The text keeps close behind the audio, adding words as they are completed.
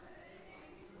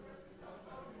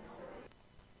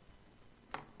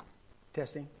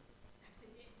Testing.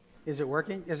 Is it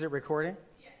working? Is it recording?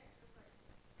 Yes.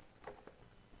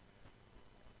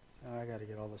 I got to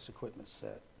get all this equipment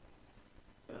set.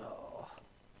 Oh.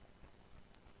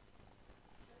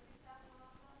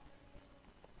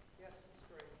 Yes, it's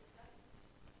great.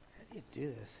 How do you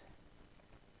do this?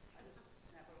 I just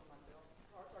snap it on my belt,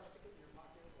 or stick it in your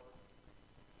pocket, or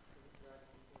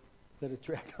Let it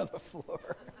drag on the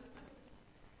floor.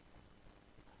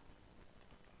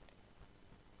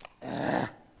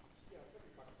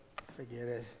 Forget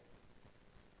it.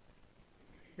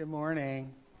 Good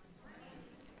morning.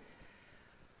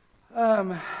 I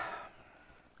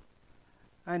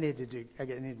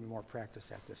need more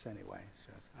practice at this anyway.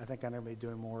 So I think I'm going to be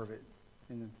doing more of it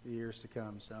in the years to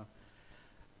come. So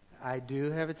I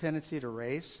do have a tendency to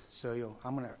race, so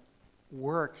I'm going to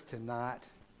work to not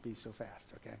be so fast,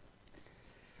 okay?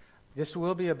 This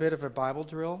will be a bit of a Bible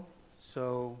drill,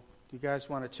 so you guys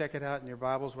want to check it out in your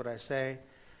Bibles, what I say,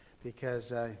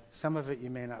 because some of it you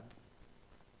may not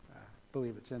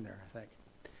believe it's in there, I think.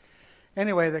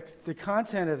 Anyway, the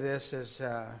content of this is,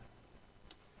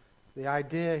 the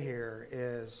idea here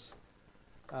is,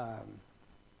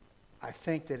 I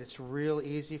think that it's real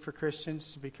easy for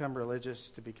Christians to become religious,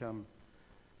 to become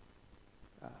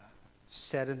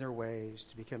set in their ways,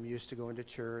 to become used to going to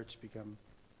church, become,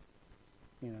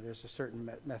 there's a certain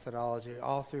methodology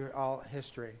all through all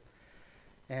history.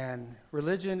 And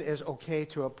religion is okay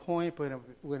to a point, but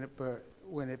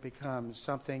when it becomes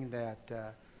something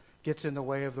that gets in the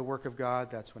way of the work of God,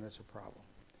 that's when it's a problem.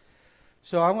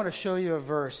 So I want to show you a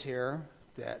verse here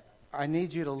that I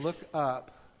need you to look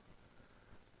up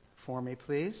for me,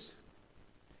 please.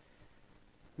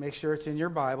 Make sure it's in your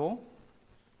Bible.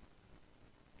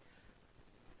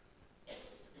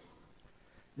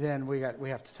 Then we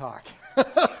have to talk.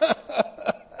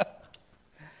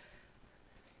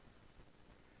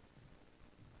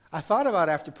 I thought about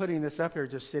after putting this up here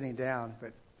just sitting down,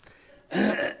 but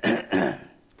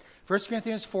 1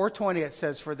 Corinthians 4:20 it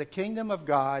says, "For the kingdom of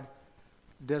God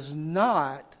does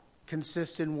not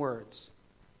consist in words,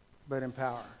 but in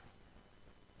power."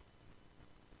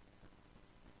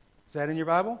 Is that in your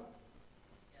Bible?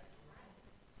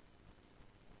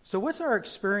 So what's our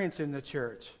experience in the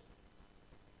church?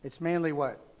 It's mainly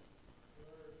what?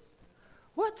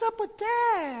 What's up with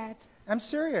that? I'm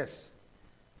serious.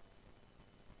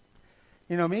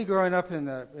 Me growing up in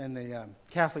the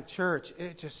Catholic Church,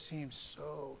 it just seems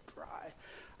so dry.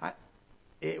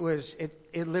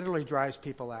 It literally drives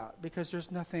people out because there's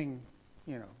nothing,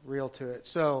 real to it.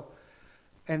 So,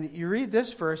 and you read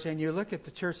this verse and you look at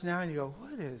the church now and you go,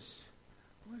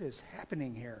 what is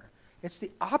happening here? It's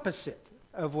the opposite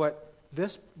of what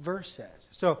this verse says.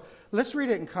 So let's read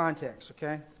it in context,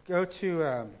 okay? Go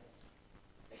to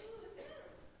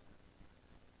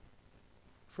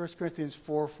 1 Corinthians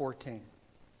 4:14.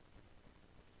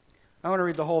 I want to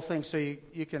read the whole thing so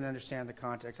you can understand the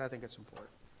context. I think it's important.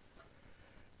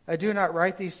 "I do not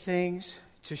write these things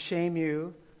to shame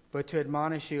you, but to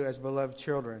admonish you as beloved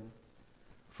children.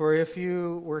 For if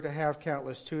you were to have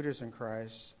countless tutors in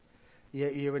Christ,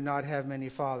 yet you would not have many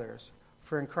fathers.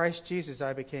 For in Christ Jesus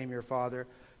I became your father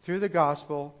through the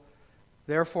gospel.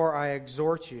 Therefore I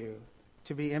exhort you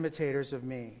to be imitators of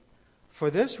me.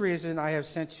 For this reason I have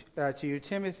sent to you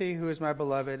Timothy, who is my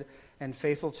beloved and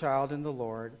faithful child in the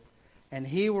Lord. And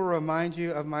he will remind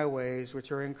you of my ways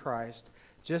which are in Christ,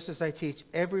 just as I teach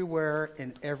everywhere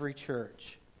in every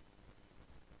church."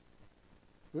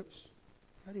 Whoops.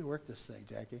 How do you work this thing,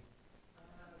 Jackie?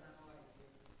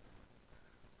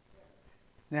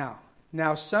 Now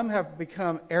some have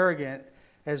become arrogant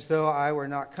as though I were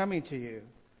not coming to you.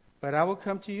 But I will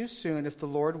come to you soon if the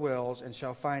Lord wills, and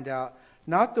shall find out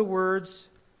not the words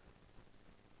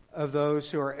of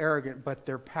those who are arrogant, but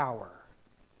their power.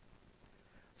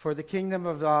 For the kingdom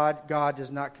of God does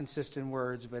not consist in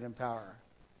words, but in power.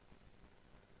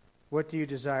 What do you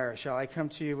desire? Shall I come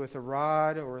to you with a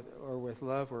rod, or with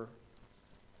love, or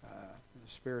the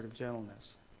spirit of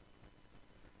gentleness?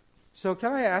 So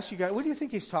can I ask you guys, what do you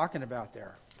think he's talking about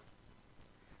there?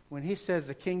 When he says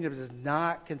the kingdom does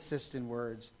not consist in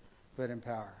words, but in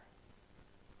power.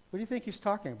 What do you think he's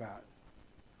talking about?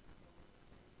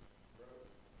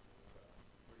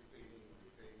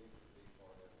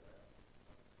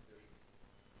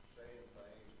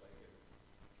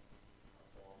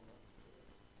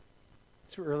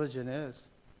 That's what religion is.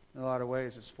 In a lot of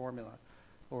ways, it's formula,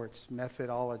 or it's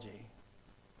methodology.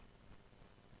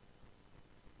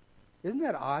 Isn't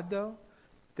that odd, though,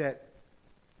 that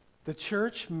the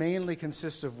church mainly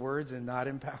consists of words and not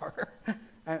in power?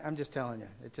 I'm just telling you.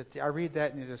 I read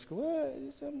that and you just go, what?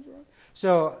 Something's wrong.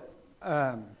 So,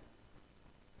 I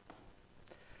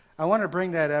I want to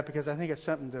bring that up because I think it's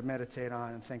something to meditate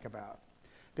on and think about.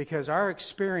 Because our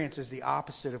experience is the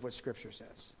opposite of what Scripture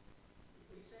says.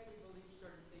 We say we believe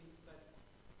certain things, but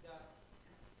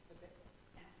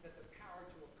the power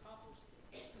to accomplish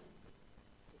things,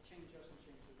 to change us and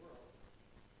change the world,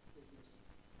 is missing.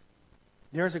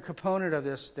 There's a component of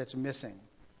this that's missing.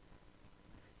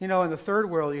 You know, in the third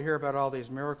world, you hear about all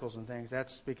these miracles and things.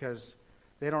 That's because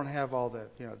they don't have all the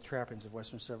trappings of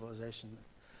Western civilization.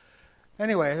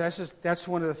 Anyway, that's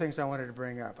one of the things I wanted to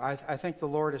bring up. I think the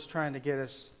Lord is trying to get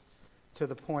us to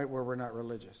the point where we're not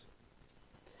religious.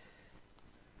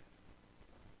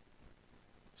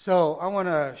 So I want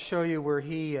to show you where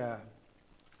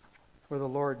the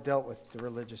Lord dealt with the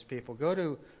religious people. Go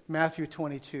to Matthew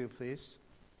 22, please.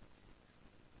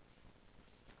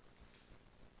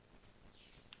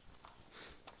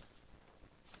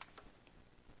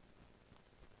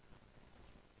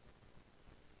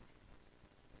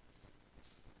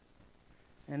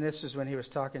 And this is when he was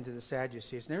talking to the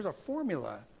Sadducees. And there's a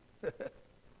formula.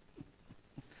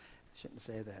 Shouldn't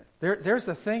say that. There's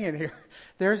a thing in here.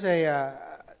 There's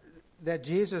that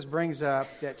Jesus brings up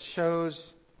that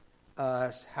shows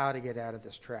us how to get out of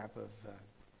this trap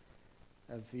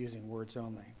of using words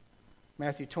only.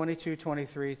 Matthew 22,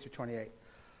 23 through 28.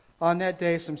 On that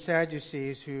day, some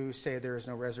Sadducees who say there is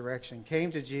no resurrection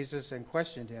came to Jesus and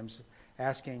questioned him,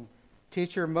 asking,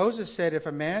 "Teacher, Moses said if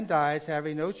a man dies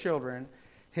having no children,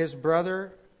 his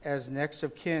brother, as next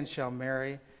of kin, shall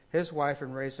marry his wife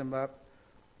and raise him up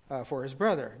for his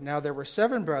brother. Now there were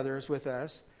 7 brothers with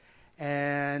us,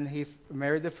 and he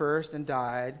married the first and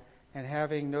died, and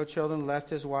having no children left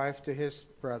his wife to his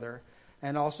brother,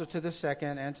 and also to the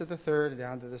second, and to the third, and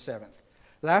down to the 7th.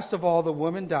 Last of all, the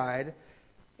woman died.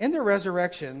 In the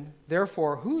resurrection,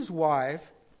 therefore, whose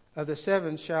wife of the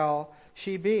 7 shall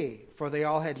she be? For they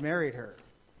all had married her."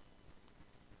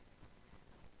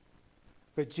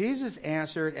 But Jesus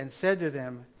answered and said to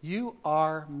them, "You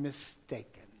are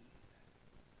mistaken,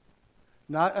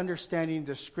 not understanding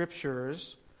the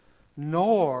Scriptures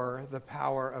nor the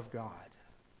power of God.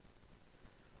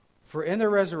 For in the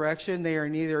resurrection they are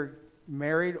neither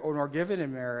married nor given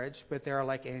in marriage, but they are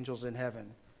like angels in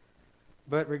heaven.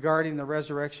 But regarding the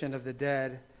resurrection of the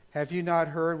dead, have you not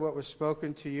heard what was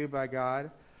spoken to you by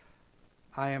God?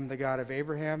 I am the God of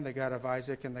Abraham, the God of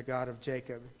Isaac, and the God of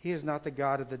Jacob. He is not the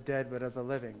God of the dead, but of the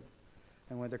living."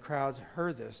 And when the crowds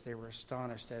heard this, they were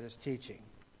astonished at his teaching.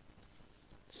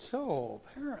 So,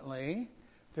 apparently,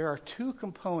 there are 2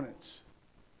 components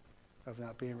of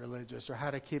not being religious, or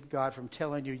how to keep God from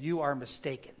telling you, you are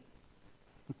mistaken.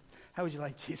 How would you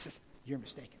like Jesus? You're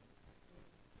mistaken.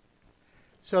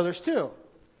 So there's 2.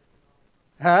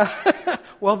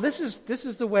 Well, this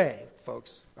is the way,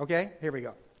 folks. Okay? Here we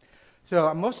go.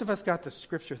 So most of us got the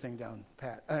Scripture thing down,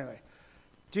 Pat. Anyway,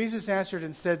 Jesus answered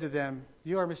and said to them,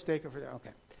 "You are mistaken for that."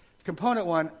 Okay. Component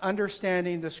 1,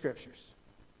 understanding the Scriptures.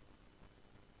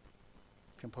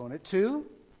 Component 2,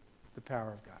 the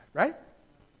power of God. Right?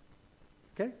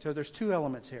 Okay? So there's 2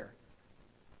 elements here.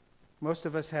 Most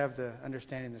of us have the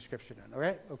understanding the Scripture done. All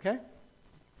right? Okay?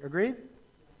 Agreed?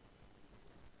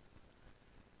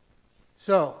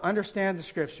 So, understand the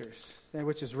Scriptures,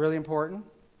 which is really important.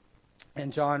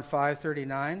 In John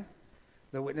 5:39,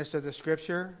 the witness of the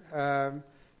Scripture,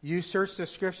 you search the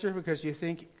Scripture because you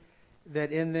think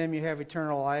that in them you have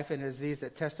eternal life, and it is these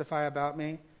that testify about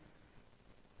me.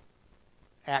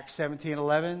 Acts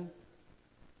 17:11,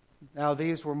 now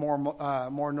these were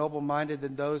more noble-minded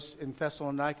than those in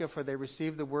Thessalonica, for they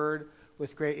received the word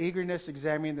with great eagerness,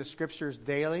 examining the Scriptures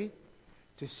daily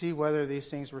to see whether these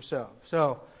things were so.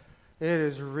 So, it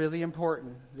is really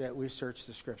important that we search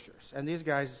the Scriptures. And these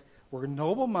guys were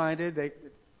noble-minded. They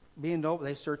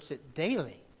searched it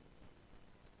daily.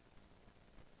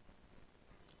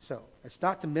 So, it's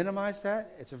not to minimize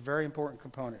that. It's a very important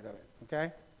component of it.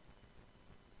 Okay?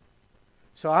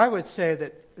 So, I would say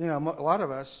that, a lot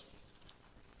of us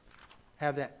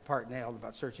have that part nailed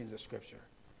about searching the Scripture.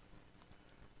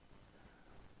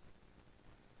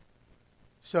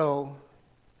 So,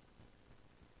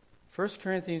 1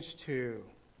 Corinthians 2.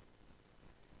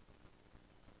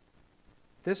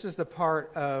 This is the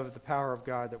part of the power of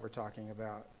God that we're talking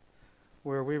about,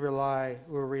 where we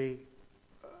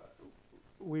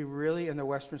really in the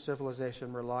Western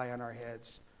civilization rely on our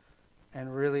heads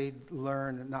and really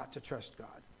learn not to trust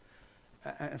God.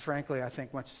 And frankly, I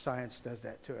think much science does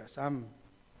that to us. I'm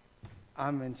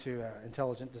into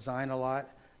intelligent design a lot,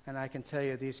 and I can tell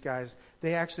you these guys,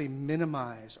 they actually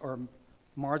minimize or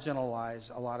marginalize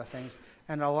a lot of things.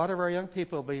 And a lot of our young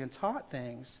people are being taught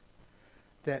things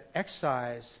that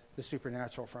excise the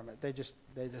supernatural from it. They just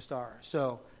are.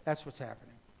 So that's what's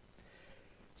happening.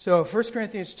 So 1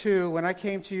 Corinthians 2, when I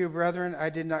came to you, brethren,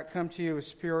 I did not come to you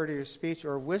with purity of speech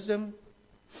or wisdom,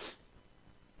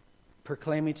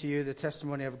 proclaiming to you the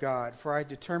testimony of God. For I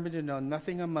determined to know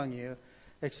nothing among you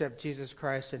except Jesus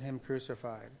Christ and him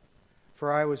crucified.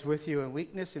 For I was with you in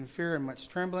weakness and fear and much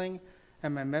trembling,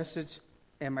 and my message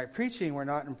and my preaching were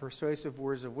not in persuasive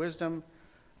words of wisdom,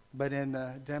 but in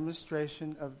the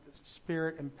demonstration of the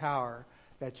Spirit and power,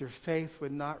 that your faith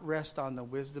would not rest on the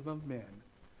wisdom of men,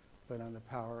 but on the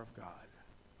power of God.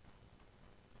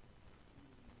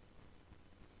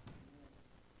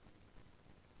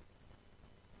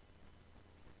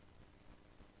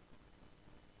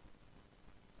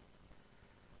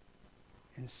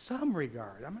 In some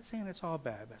regard, I'm not saying it's all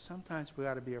bad, but sometimes we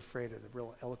ought to be afraid of the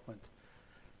real eloquent.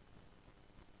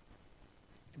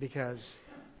 Because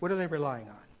what are they relying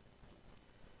on?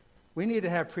 We need to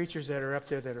have preachers that are up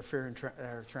there that are fearing, that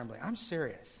are trembling. I'm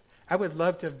serious. I would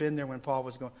love to have been there when Paul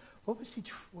was going. What was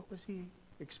he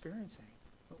experiencing?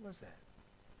 What was that?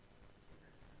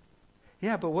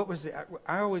 Yeah, but what was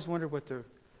I always wondered what the.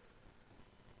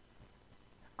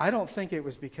 I don't think it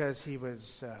was because he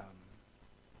was,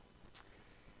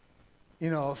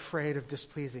 afraid of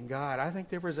displeasing God. I think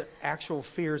there was actual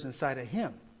fears inside of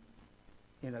him,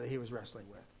 that he was wrestling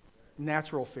with,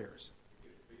 natural fears.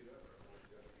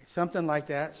 Something like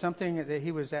that. Something that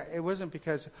he was. It wasn't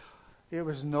because it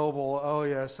was noble. Oh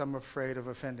yes, I'm afraid of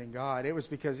offending God. It was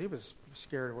because he was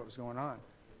scared of what was going on.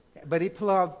 But he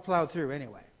plowed through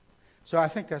anyway. So I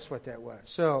think that's what that was.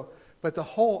 So, but the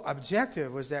whole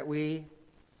objective was that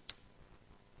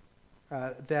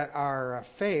that our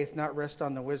faith not rest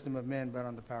on the wisdom of men, but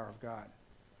on the power of God.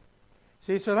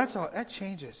 See, so that's all. That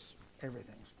changes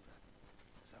everything.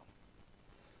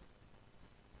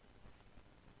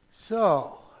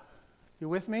 So, you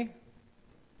with me?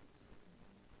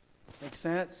 Makes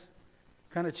sense?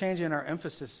 Kind of changing our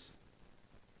emphasis.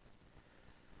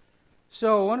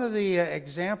 So, one of the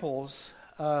examples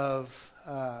of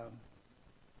that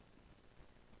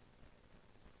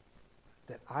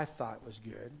I thought was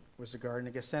good was the Garden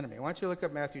of Gethsemane. Why don't you look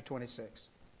up Matthew 26?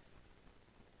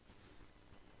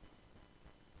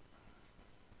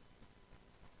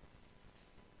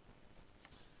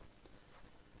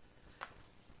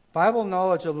 Bible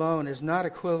knowledge alone is not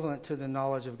equivalent to the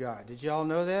knowledge of God. Did you all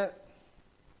know that?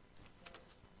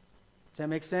 Does that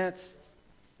make sense?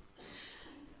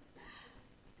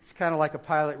 It's kind of like a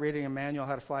pilot reading a manual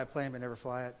how to fly a plane but never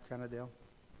fly it kind of deal.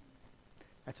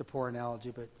 That's a poor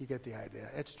analogy, but you get the idea.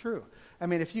 It's true. I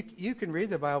mean, if you can read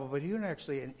the Bible, but you don't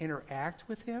actually interact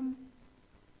with him.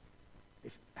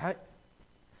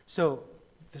 So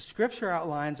the Scripture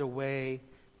outlines a way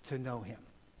to know him.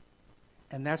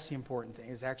 And that's the important thing,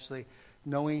 is actually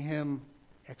knowing him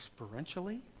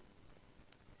experientially.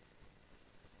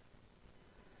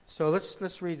 So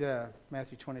let's read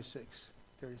Matthew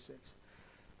 26:36.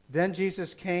 Then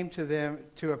Jesus came to them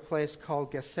to a place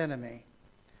called Gethsemane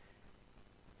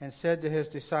and said to his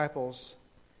disciples,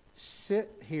 "Sit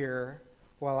here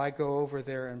while I go over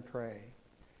there and pray."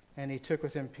 And he took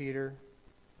with him Peter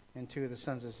and two of the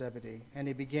sons of Zebedee. And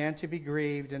he began to be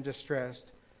grieved and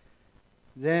distressed.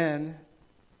 Then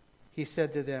he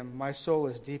said to them, "My soul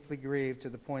is deeply grieved to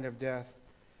the point of death.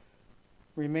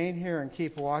 Remain here and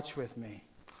keep watch with me."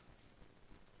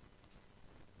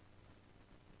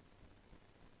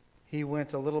 He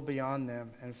went a little beyond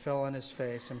them and fell on his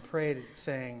face and prayed,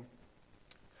 saying,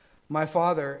 "My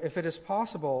Father, if it is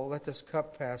possible, let this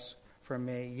cup pass from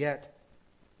me, yet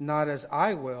not as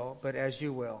I will, but as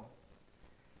you will."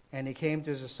 And he came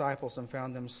to his disciples and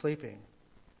found them sleeping,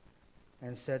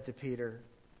 and said to Peter,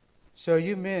 "So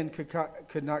you men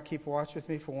could not keep watch with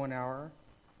me for 1 hour?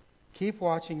 Keep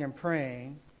watching and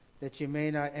praying, that you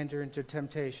may not enter into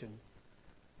temptation.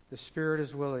 The spirit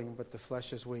is willing, but the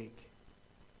flesh is weak."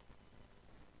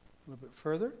 A little bit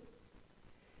further.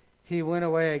 He went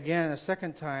away again a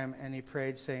second time, and he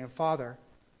prayed, saying, "Father,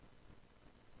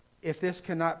 if this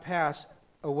cannot pass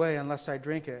away unless I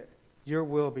drink it, your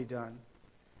will be done."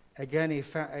 Again he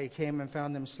came and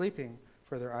found them sleeping,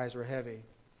 for their eyes were heavy.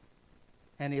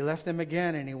 And he left them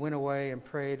again, and he went away and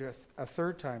prayed a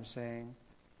third time, saying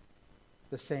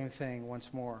the same thing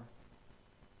once more.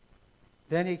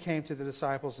 Then he came to the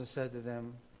disciples and said to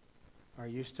them, "Are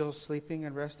you still sleeping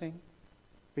and resting?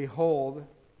 Behold,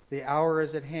 the hour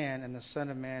is at hand, and the Son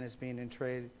of Man is being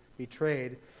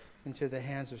betrayed into the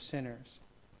hands of sinners.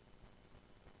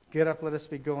 Get up, let us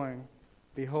be going.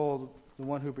 Behold, the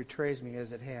one who betrays me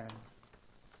is at hand."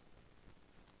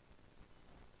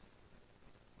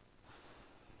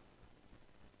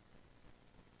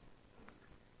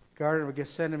 Garden of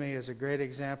Gethsemane is a great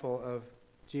example of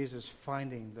Jesus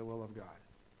finding the will of God.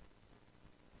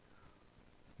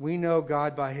 We know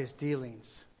God by his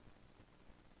dealings.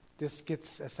 This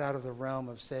gets us out of the realm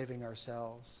of saving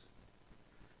ourselves.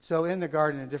 So in the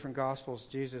garden, in different Gospels,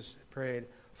 Jesus prayed,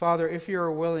 Father, if you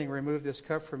are willing, remove this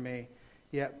cup from me,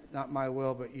 yet not my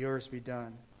will, but yours be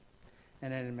done.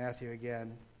 And then in Matthew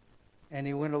again. And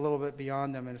he went a little bit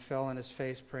beyond them and fell on his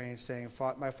face praying, saying,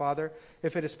 My Father,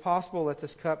 if it is possible, let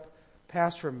this cup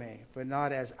pass from me, but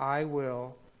not as I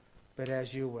will, but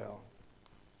as you will.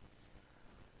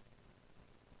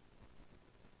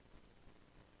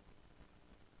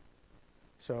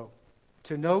 So,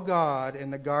 to know God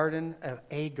in the garden of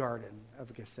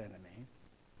Gethsemane,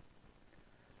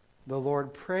 the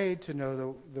Lord prayed to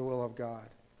know the will of God.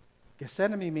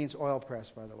 Gethsemane means oil press,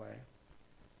 by the way.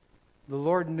 The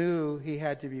Lord knew he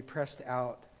had to be pressed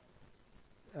out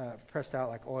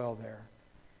like oil there.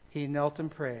 He knelt and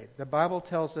prayed. The Bible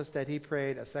tells us that he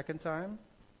prayed a second time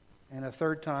and a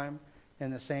third time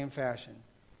in the same fashion.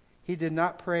 He did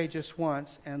not pray just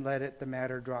once and let the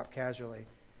matter drop casually.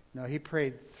 No, he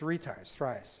prayed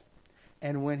thrice.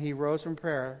 And when he rose from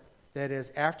prayer, that is,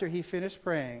 after he finished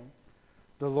praying,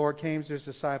 the Lord came to his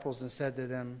disciples and said to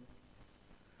them,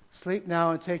 Sleep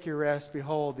now and take your rest.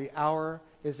 Behold, the hour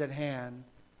is at hand,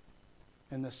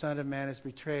 and the Son of Man is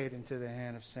betrayed into the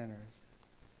hand of sinners.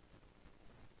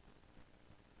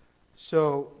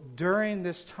 So during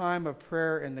this time of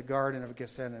prayer in the Garden of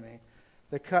Gethsemane,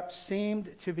 the cup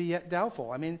seemed to be yet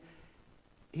doubtful. I mean,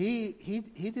 he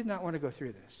did not want to go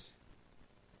through this.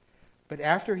 But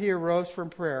after he arose from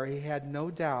prayer, he had no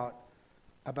doubt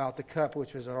about the cup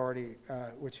which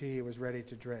he was ready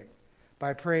to drink.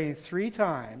 By praying 3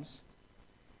 times,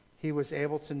 he was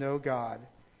able to know God.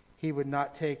 He would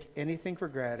not take anything for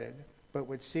granted, but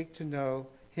would seek to know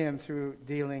him through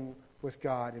dealing with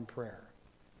God in prayer.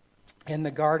 In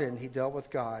the garden, he dealt with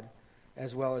God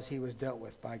as well as he was dealt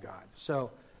with by God.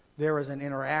 So there was an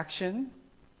interaction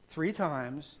 3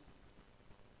 times.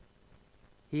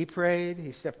 He prayed,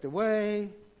 he stepped away,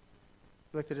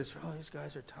 looked at his, these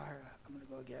guys are tired, I'm going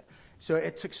to go again. So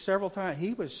it took several times.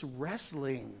 He was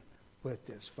wrestling with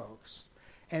this, folks.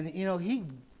 And,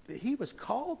 he was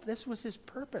called, this was his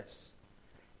purpose.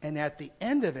 And at the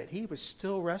end of it, he was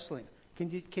still wrestling.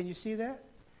 Can you see that?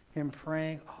 Him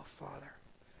praying, oh, Father.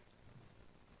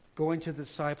 Going to the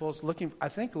disciples, looking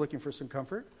for some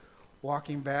comfort.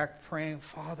 Walking back, praying,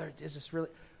 Father, is this really?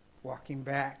 Walking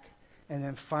back. And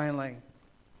then finally,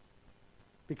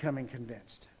 becoming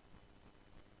convinced.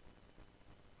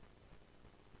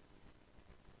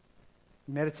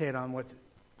 Meditate on what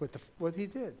he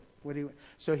did.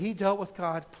 So he dealt with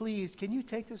God. Please, can you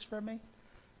take this from me?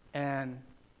 And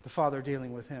the Father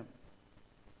dealing with him.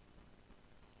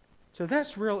 So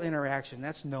that's real interaction.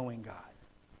 That's knowing God.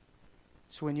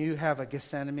 So when you have a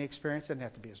Gethsemane experience, it doesn't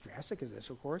have to be as drastic as this,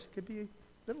 of course. It could be a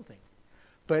little thing.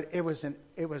 But it was an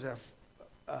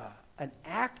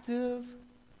active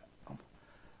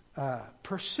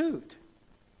pursuit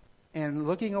and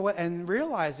looking away and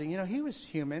realizing, he was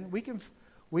human.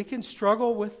 We can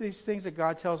struggle with these things that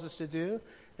God tells us to do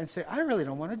and say, I really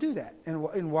don't want to do that.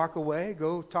 And walk away,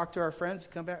 go talk to our friends,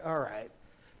 come back. All right.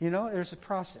 There's a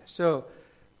process. So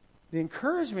the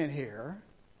encouragement here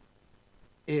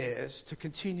is to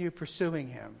continue pursuing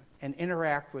him and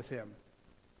interact with him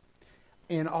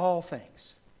in all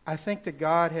things. I think that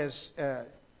God is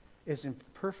in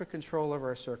perfect control of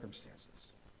our circumstances.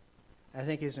 I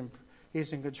think he's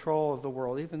in control of the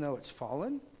world, even though it's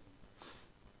fallen.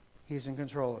 He's in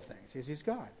control of things. He's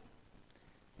God.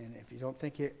 And if you don't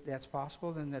think that's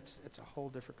possible, then it's a whole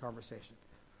different conversation.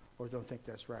 Or don't think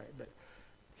that's right. But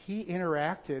he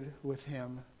interacted with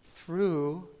him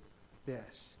through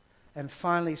this and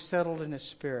finally settled in his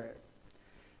spirit.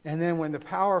 And then when the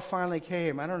power finally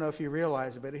came, I don't know if you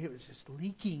realize it, but it was just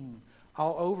leaking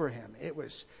all over him. It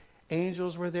was,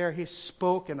 angels were there. He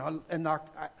spoke and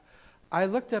knocked. I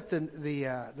looked up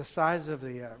the size of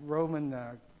the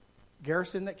Roman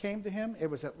garrison that came to him. It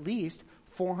was at least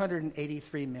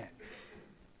 483 men.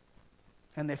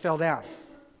 And they fell down.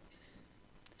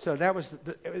 So that was,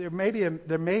 there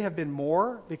may have been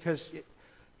more, because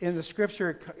in the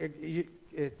scripture it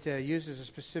uses a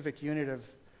specific unit of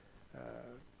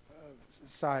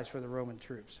size for the Roman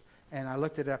troops. And I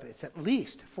looked it up. It's at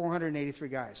least 483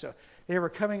 guys. So they were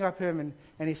coming up him,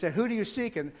 and he said, who do you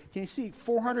seek? And can you see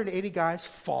 480 guys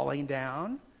falling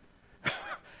down?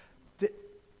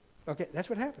 Okay, that's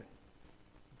what happened.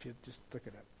 If you just look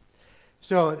it up.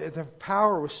 So the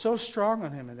power was so strong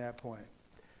on him at that point.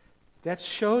 That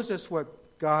shows us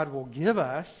what God will give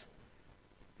us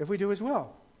if we do his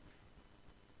will.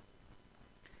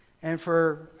 And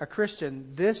for a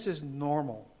Christian, this is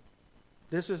normal.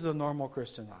 This is the normal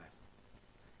Christian life.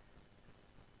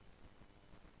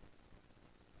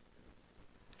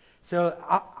 So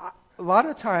a lot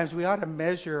of times we ought to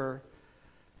measure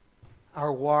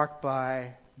our walk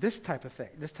by this type of thing,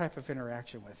 this type of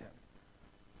interaction with him.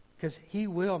 Because he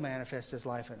will manifest his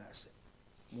life in us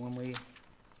when we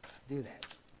do that.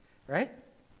 Right?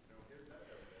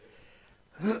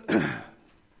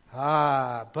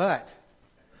 But.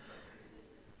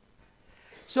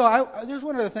 So there's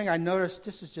one other thing I noticed.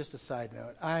 This is just a side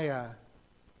note. I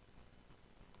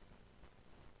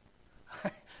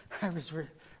was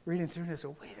reading through and I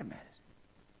said, wait a minute.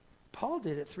 Paul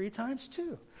did it 3 times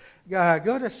too.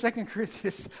 Go to 2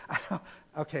 Corinthians.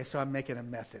 Okay, so I'm making a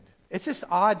method. It's just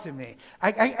odd to me.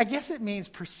 I guess it means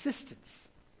persistence.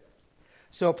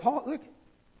 So Paul, look,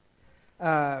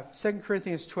 2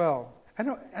 Corinthians 12. I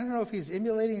don't know if he's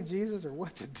emulating Jesus or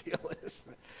what the deal is.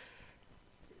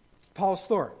 Paul's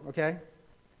story, okay?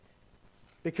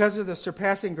 Because of the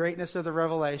surpassing greatness of the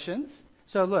revelations.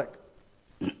 So look,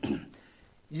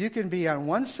 you can be on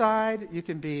one side, you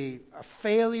can be a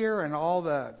failure and all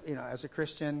the, as a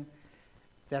Christian,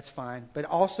 that's fine. But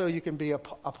also you can be a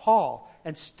Paul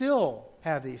and still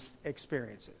have these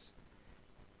experiences.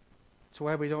 That's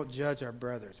why we don't judge our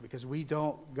brothers, because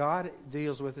God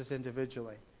deals with us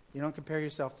individually. You don't compare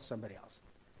yourself to somebody else.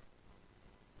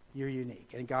 You're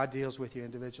unique, and God deals with you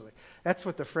individually. That's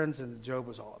what the friends in Job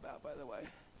was all about, by the way.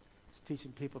 It's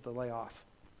teaching people to lay off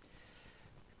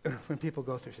when people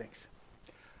go through things.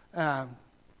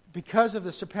 Because of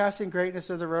the surpassing greatness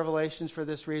of the revelations, for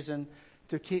this reason,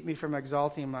 to keep me from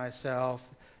exalting myself,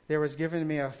 there was given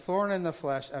me a thorn in the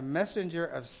flesh, a messenger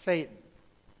of Satan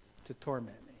to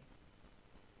torment me.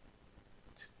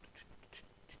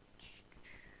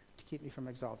 To keep me from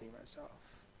exalting myself.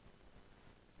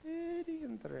 Very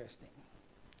interesting.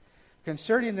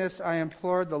 Concerning this, I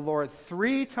implored the Lord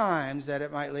 3 times that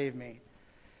it might leave me.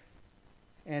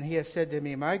 And he has said to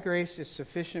me, my grace is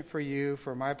sufficient for you,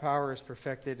 for my power is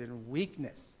perfected in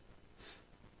weakness.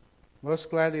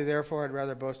 Most gladly, therefore, I'd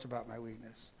rather boast about my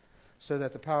weakness, so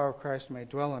that the power of Christ may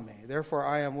dwell in me. Therefore,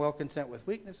 I am well content with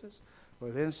weaknesses,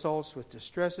 with insults, with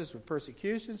distresses, with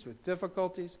persecutions, with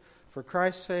difficulties, for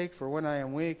Christ's sake, for when I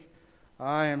am weak,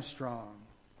 I am strong.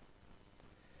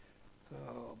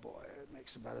 Oh, boy, it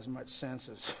makes about as much sense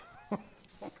as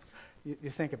you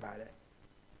think about it.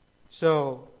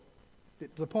 So,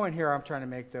 the point here I'm trying to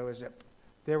make, though, is that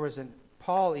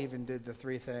Paul even did the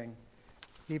 3 thing.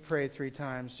 He prayed 3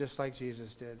 times, just like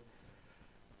Jesus did.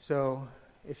 So,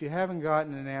 if you haven't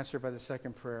gotten an answer by the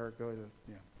second prayer, go to,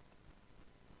 Does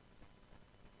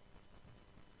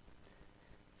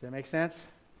that make sense?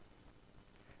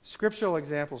 Scriptural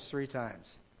examples 3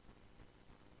 times.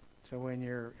 So when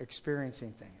you're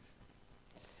experiencing things.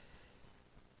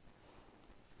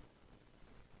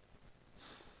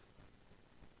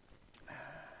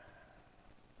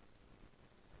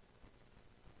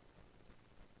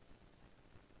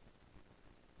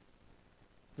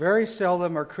 Very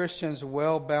seldom are Christians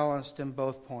well balanced in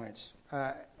both points.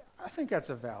 I think that's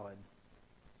a valid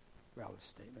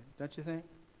statement, don't you think?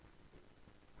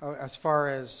 As far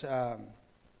as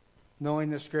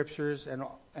knowing the Scriptures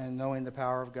and knowing the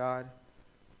power of God.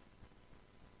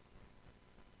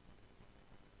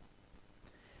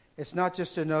 It's not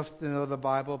just enough to know the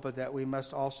Bible, but that we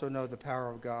must also know the power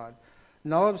of God.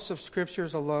 Knowledge of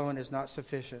Scriptures alone is not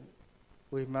sufficient.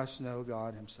 We must know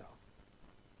God Himself.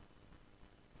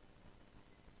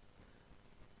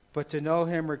 But to know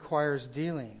Him requires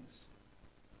dealings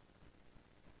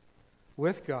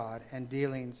with God and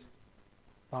dealings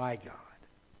by God.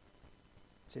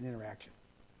 It's an interaction.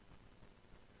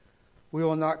 We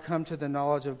will not come to the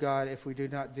knowledge of God if we do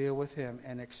not deal with Him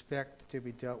and expect to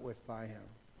be dealt with by Him.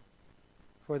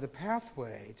 For the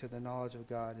pathway to the knowledge of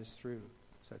God is through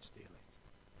such dealings.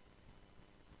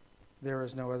 There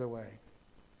is no other way.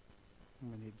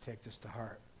 And we need to take this to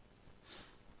heart.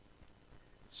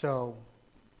 So,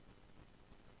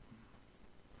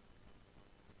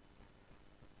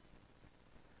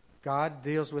 God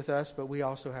deals with us, but we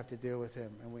also have to deal with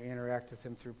Him, and we interact with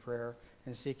Him through prayer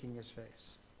and seeking His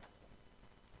face.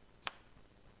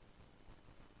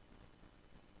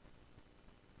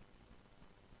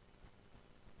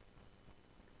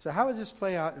 So how does this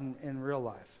play out in real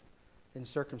life, in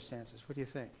circumstances? What do you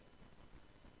think?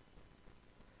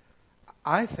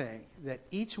 I think that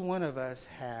each one of us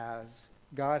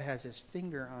God has His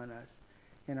finger on us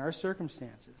in our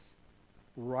circumstances,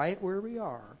 right where we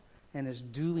are, and is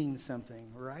doing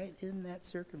something right in that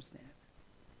circumstance.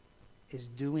 He's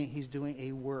doing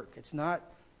a work. It's not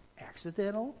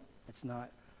accidental. It's not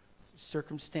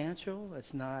circumstantial.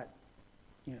 It's not,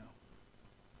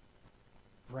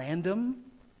 random.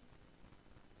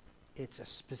 It's a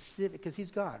specific, because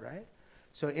He's God, right?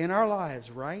 So in our lives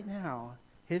right now,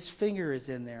 His finger is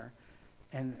in there.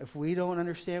 And if we don't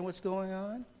understand what's going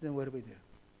on, then what do?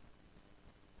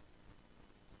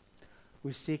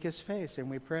 We seek His face and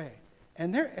we pray.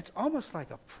 And it's almost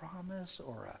like a promise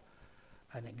or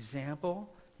an example.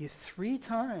 You 3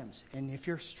 times, and if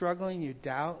you're struggling, you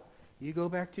doubt, you go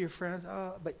back to your friends.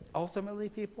 But ultimately,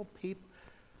 people,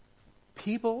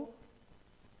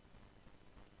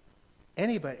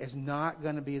 anybody is not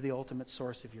going to be the ultimate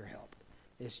source of your help.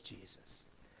 It's Jesus.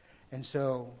 And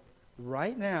so,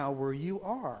 right now, where you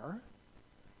are,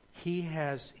 He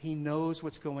knows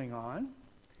what's going on.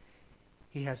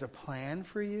 He has a plan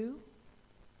for you.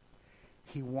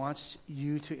 He wants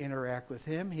you to interact with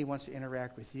Him. He wants to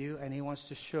interact with you, and He wants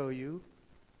to show you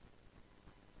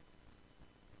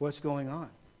what's going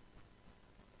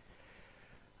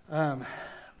on.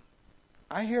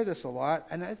 I hear this a lot,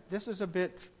 and this is a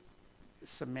bit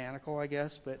semantical, I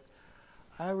guess, but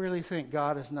I really think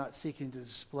God is not seeking the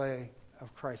display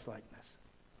of Christ-likeness.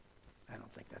 I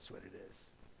don't think that's what it is.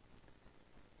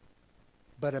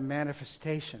 But a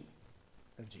manifestation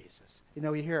of Jesus. You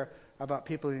know, you hear about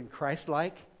people being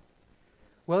Christ-like.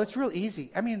 Well, it's real easy.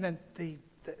 I mean, the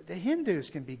Hindus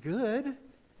can be good.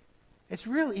 It's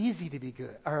real easy to be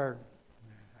good. Or,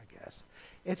 I guess,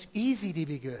 it's easy to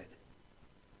be good.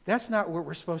 That's not what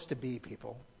we're supposed to be,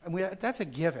 people. I mean, that's a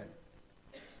given.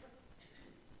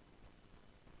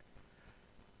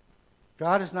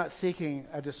 God is not seeking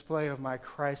a display of my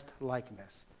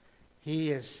Christ-likeness. He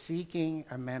is seeking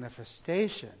a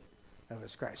manifestation of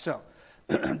His Christ. So,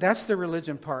 that's the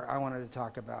religion part I wanted to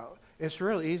talk about. It's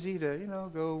real easy to,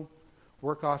 go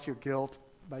work off your guilt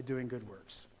by doing good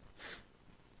works.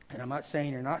 And I'm not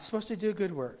saying you're not supposed to do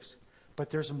good works,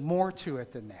 but there's more to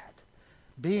it than that.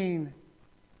 Being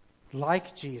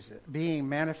like Jesus, being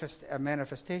a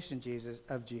manifestation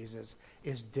of Jesus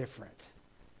is different.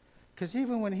 Because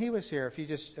even when He was here, if you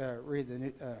just read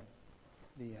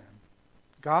the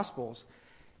Gospels,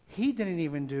 He didn't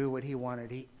even do what He wanted.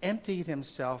 He emptied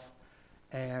Himself.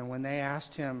 And when they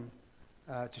asked Him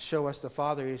to show us the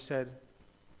Father, He said,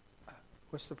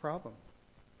 what's the problem?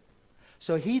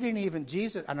 So He didn't even,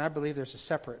 Jesus, and I believe there's a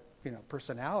separate,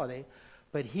 personality,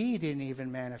 but He didn't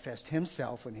even manifest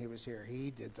Himself when He was here. He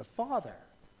did the Father.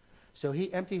 So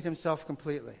He emptied Himself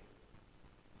completely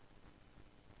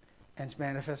and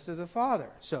manifested the Father.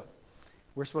 So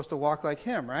we're supposed to walk like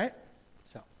Him, right?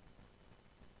 So.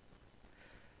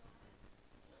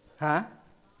 Huh?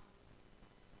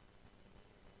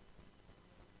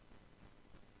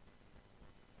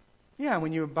 Yeah,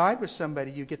 when you abide with somebody,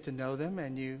 you get to know them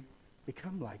and you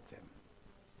become like them.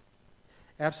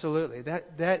 Absolutely.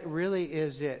 That really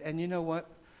is it. And you know what?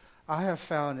 I have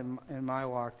found in my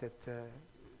walk that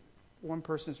one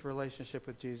person's relationship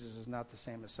with Jesus is not the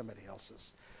same as somebody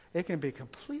else's. It can be a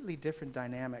completely different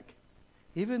dynamic.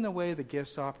 Even the way the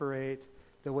gifts operate,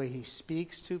 the way He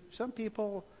speaks to some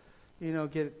people,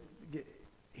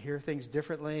 hear things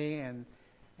differently. And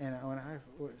when I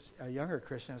was a younger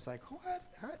Christian, I was like, what?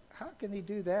 How can He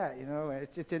do that?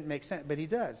 It didn't make sense. But He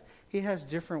does. He has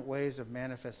different ways of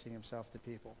manifesting Himself to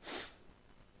people.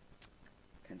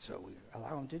 And so we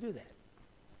allow Him to do that.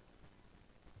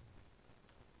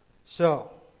 So,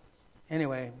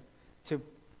 anyway, to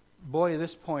buoy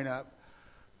this point up,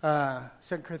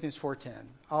 2 Corinthians 4:10,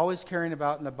 always carrying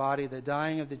about in the body the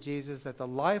dying of the Jesus, that the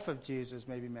life of Jesus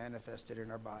may be manifested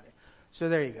in our body. So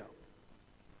there you go.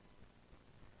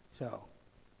 So,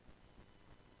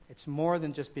 it's more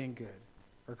than just being good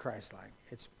or Christ-like.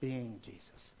 It's being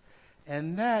Jesus.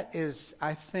 And that is,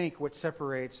 I think, what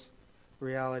separates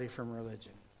reality from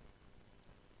religion.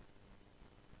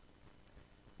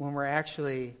 When we're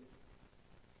actually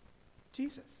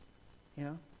Jesus,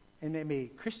 And maybe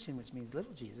Christian, which means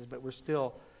little Jesus, but we're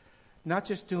still not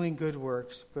just doing good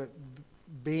works, but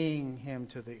being Him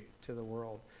to the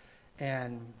world.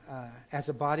 And as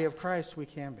a body of Christ, we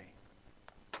can be.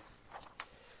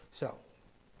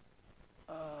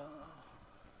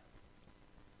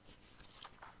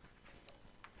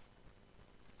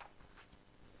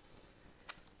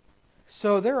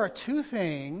 So, there are 2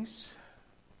 things.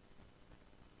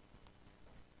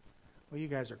 Well, you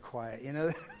guys are quiet.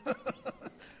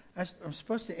 I'm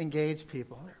supposed to engage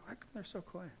people. Why come they're so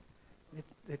quiet?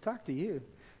 They talk to you.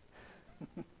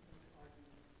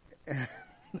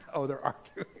 Oh, they're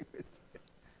arguing with you.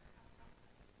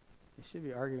 They should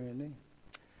be arguing with me.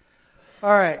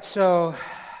 All right, so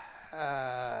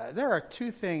there are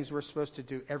 2 things we're supposed to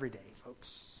do every day,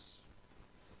 folks.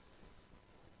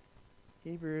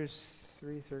 Hebrews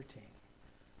 3:13.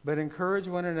 But encourage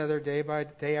one another day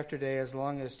after day, as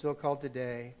long as it's still called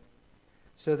today,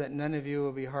 so that none of you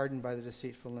will be hardened by the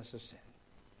deceitfulness of sin.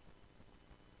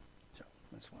 So,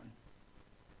 that's one.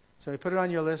 So put it on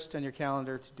your list, on your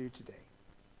calendar to do today.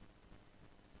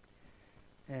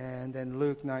 And then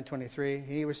Luke 9:23,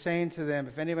 he was saying to them,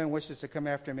 if anyone wishes to come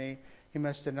after me, he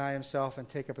must deny himself and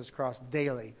take up his cross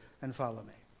daily and follow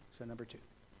me. So number 2.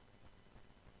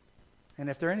 And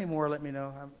if there are any more, let me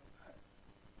know.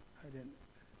 I didn't.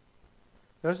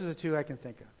 Those are the 2 I can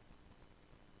think of.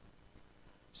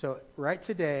 So right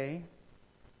today,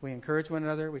 we encourage one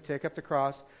another, we take up the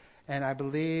cross, and I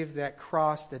believe that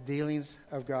cross, the dealings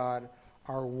of God,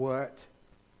 are what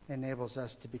enables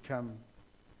us to become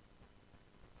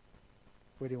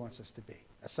what he wants us to be,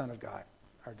 a son of God,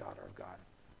 our daughter of God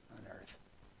on earth.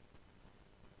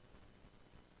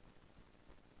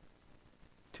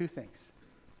 2 things.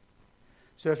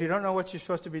 So if you don't know what you're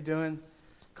supposed to be doing,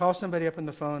 call somebody up on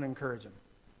the phone and encourage them.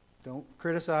 Don't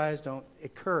criticize, don't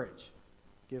encourage.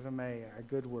 Give them a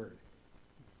good word.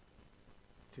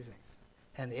 2 things.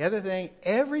 And the other thing,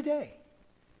 every day,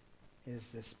 is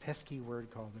this pesky word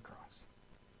called the cross.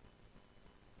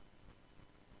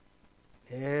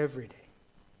 Every day.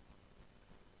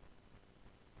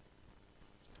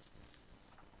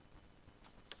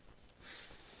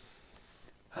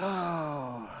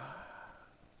 Oh.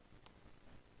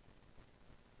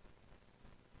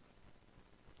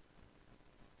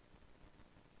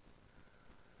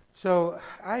 So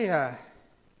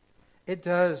it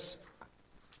does,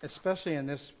 especially in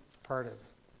this part of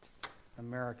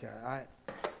America.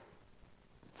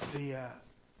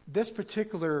 This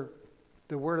particular,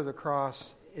 the word of the cross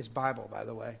is Bible, by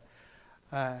the way.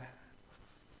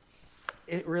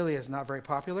 It really is not very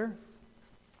popular.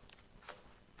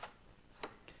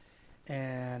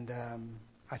 And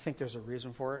I think there's a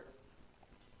reason for it.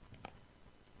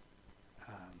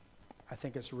 I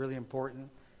think it's really important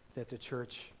that the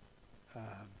church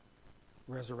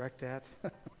resurrect that.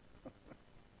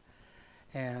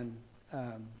 And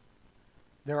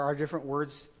there are different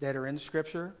words that are in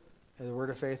Scripture. The word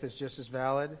of faith is just as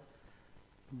valid,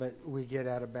 but we get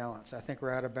out of balance. I think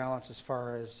we're out of balance as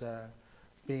far as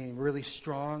being really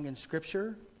strong in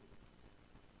Scripture,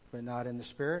 but not in the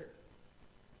Spirit.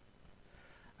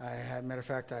 Matter of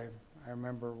fact, I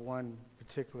remember one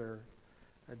particular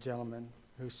gentleman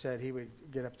who said he would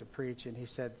get up to preach, and he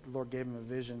said the Lord gave him a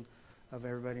vision of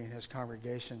everybody in his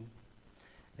congregation.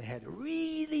 They had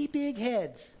really big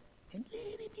heads and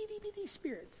little bitty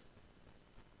spirits.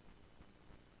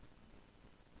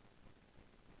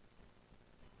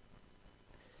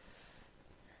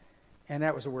 And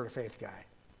that was a word of faith guy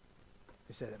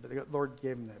who said it, but the Lord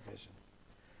gave him that vision.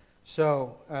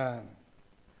 So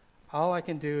all I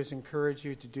can do is encourage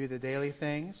you to do the daily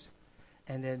things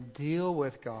and then deal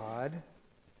with God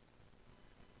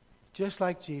just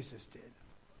like Jesus did.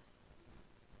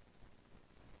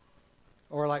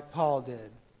 Or like Paul did.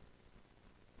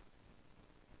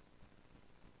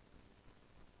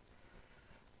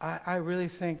 I really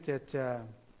think that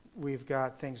we've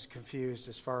got things confused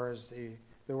as far as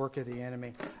the work of the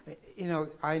enemy. You know,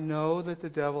 I know that the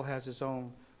devil has his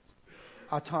own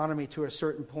autonomy to a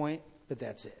certain point, but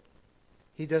that's it.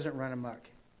 He doesn't run amok.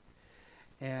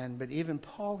 But even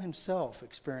Paul himself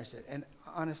experienced it. And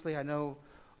honestly, I know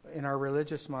in our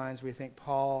religious minds we think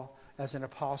Paul, as an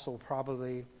apostle,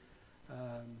 probably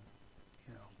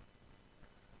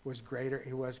was greater.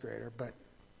 He was greater, but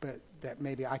that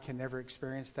maybe I can never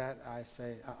experience that. I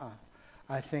say,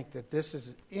 I think that this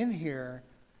is in here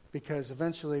because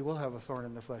eventually we'll have a thorn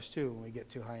in the flesh too when we get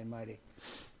too high and mighty.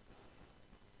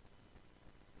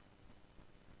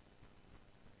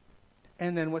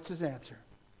 And then what's his answer?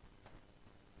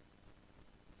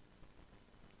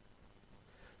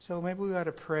 So maybe we ought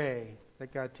to pray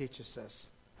that God teaches us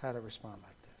how to respond like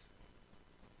this.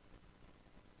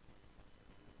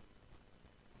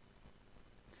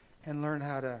 And learn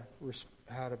how to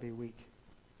be weak.